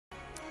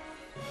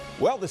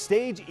Well, the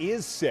stage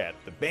is set.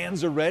 The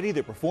bands are ready,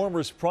 the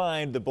performers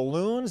primed, the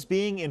balloons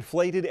being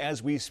inflated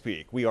as we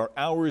speak. We are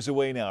hours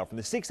away now from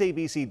the 6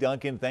 ABC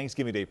Dunkin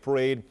Thanksgiving Day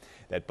Parade,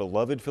 that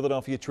beloved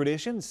Philadelphia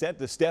tradition set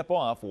to step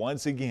off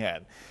once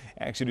again.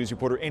 Action News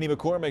reporter Annie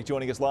McCormick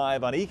joining us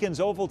live on Eakins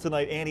Oval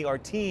tonight. Annie, our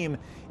team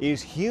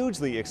is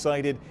hugely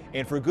excited,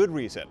 and for good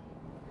reason.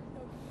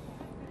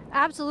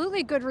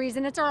 Absolutely good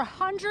reason. It's our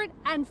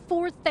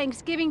 104th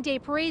Thanksgiving Day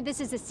Parade. This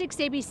is the 6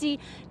 ABC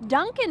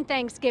Dunkin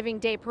Thanksgiving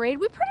Day Parade.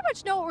 We pretty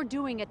much know what we're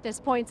doing at this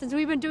point since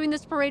we've been doing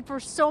this parade for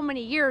so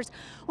many years.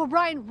 Well,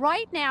 Brian,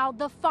 right now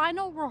the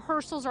final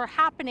rehearsals are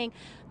happening.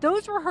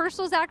 Those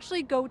rehearsals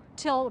actually go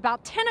till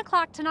about 10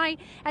 o'clock tonight,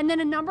 and then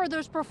a number of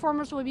those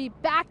performers will be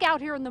back out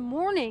here in the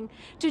morning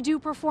to do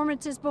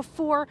performances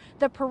before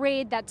the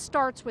parade that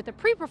starts with a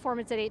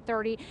pre-performance at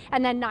 8:30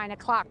 and then 9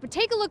 o'clock. But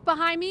take a look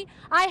behind me.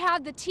 I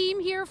have the team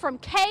here from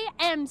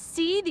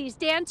KMC, these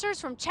dancers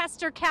from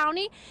Chester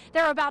County.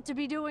 They're about to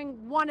be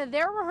doing one of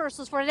their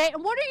rehearsals for today.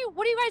 And what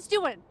are you guys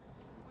doing?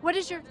 What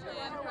is your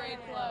parade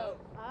float?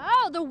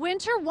 Oh, the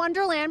Winter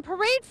Wonderland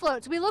Parade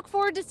floats. We look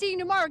forward to seeing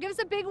you tomorrow. Give us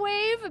a big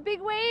wave, a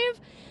big wave.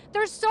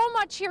 There's so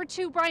much here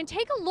too, Brian.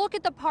 Take a look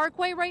at the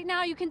parkway right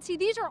now. You can see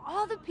these are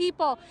all the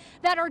people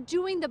that are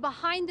doing the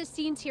behind the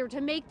scenes here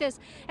to make this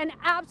an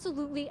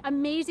absolutely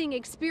amazing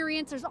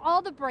experience. There's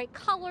all the bright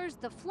colors,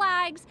 the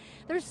flags.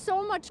 There's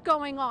so much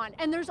going on.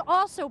 And there's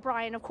also,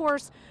 Brian, of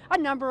course, a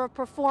number of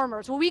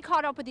performers. Well, we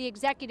caught up with the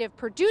executive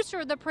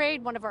producer of the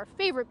parade, one of our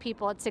favorite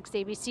people at 6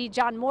 ABC,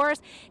 John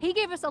Morris. He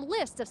gave us a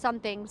list of some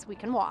things we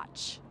can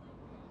watch.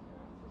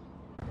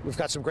 We've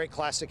got some great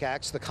classic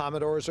acts. The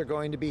Commodores are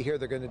going to be here.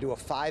 They're going to do a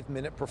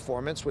 5-minute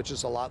performance, which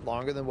is a lot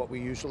longer than what we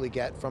usually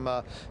get from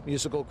a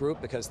musical group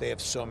because they have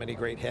so many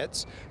great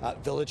hits.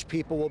 Village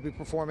People will be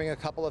performing a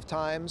couple of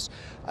times.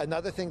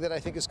 Another thing that I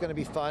think is going to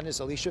be fun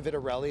is Alicia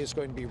Vittorelli is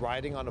going to be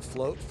riding on a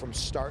float from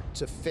start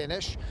to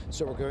finish.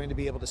 So we're going to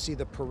be able to see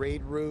the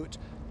parade route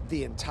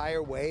the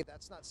entire way.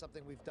 That's not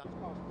something we've done.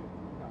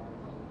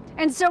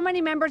 And so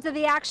many members of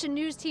the Action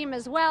News team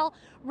as well,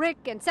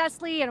 Rick and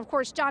Cecily, and of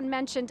course John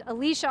mentioned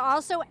Alicia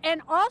also.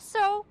 And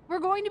also we're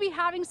going to be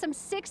having some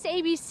 6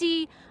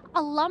 ABC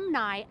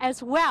alumni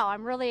as well.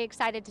 I'm really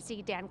excited to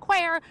see Dan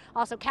Quayer,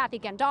 also Kathy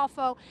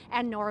Gandolfo,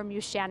 and Nora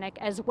Mushanek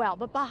as well.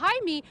 But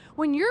behind me,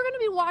 when you're going to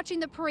be watching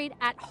the parade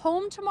at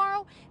home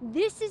tomorrow,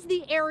 this is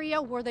the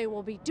area where they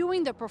will be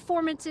doing the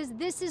performances.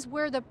 This is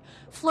where the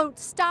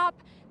floats stop,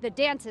 the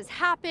dances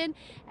happen.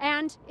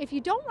 And if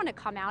you don't want to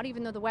come out,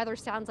 even though the weather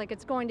sounds like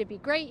it's going to be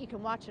great, you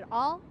can watch it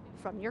all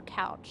from your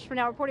couch. For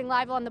now, reporting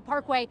live on the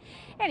Parkway,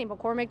 Annie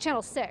McCormick,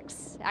 Channel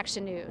 6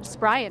 Action News.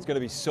 Brian. It's going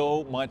to be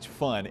so much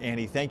fun,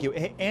 Annie. Thank you.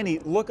 Hey, Annie,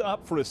 look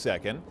up for a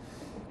second.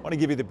 I want to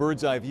give you the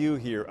bird's eye view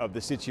here of the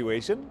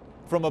situation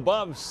from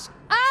above.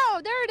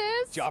 Oh, there it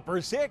is.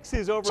 Chopper 6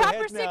 is overhead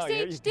Chopper 6 now.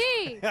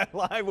 HD.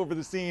 Live over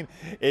the scene,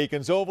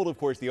 Eakins Oval, of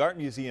course, the Art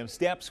Museum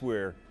steps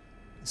where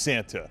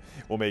Santa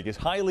will make his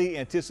highly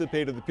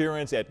anticipated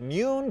appearance at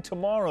noon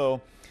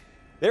tomorrow.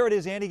 There it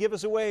is, Andy. Give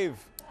us a wave.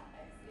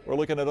 We're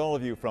looking at all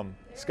of you from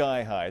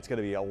Sky High. It's going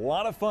to be a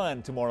lot of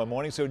fun tomorrow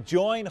morning. So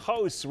join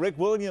hosts Rick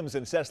Williams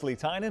and Cecily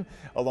Tynan,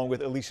 along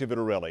with Alicia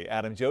Vittorelli,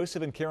 Adam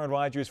Joseph, and Karen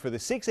Rogers for the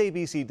 6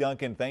 ABC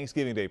Dunkin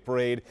Thanksgiving Day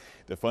Parade.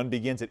 The fun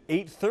begins at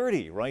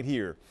 8:30 right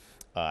here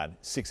on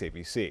 6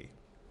 ABC.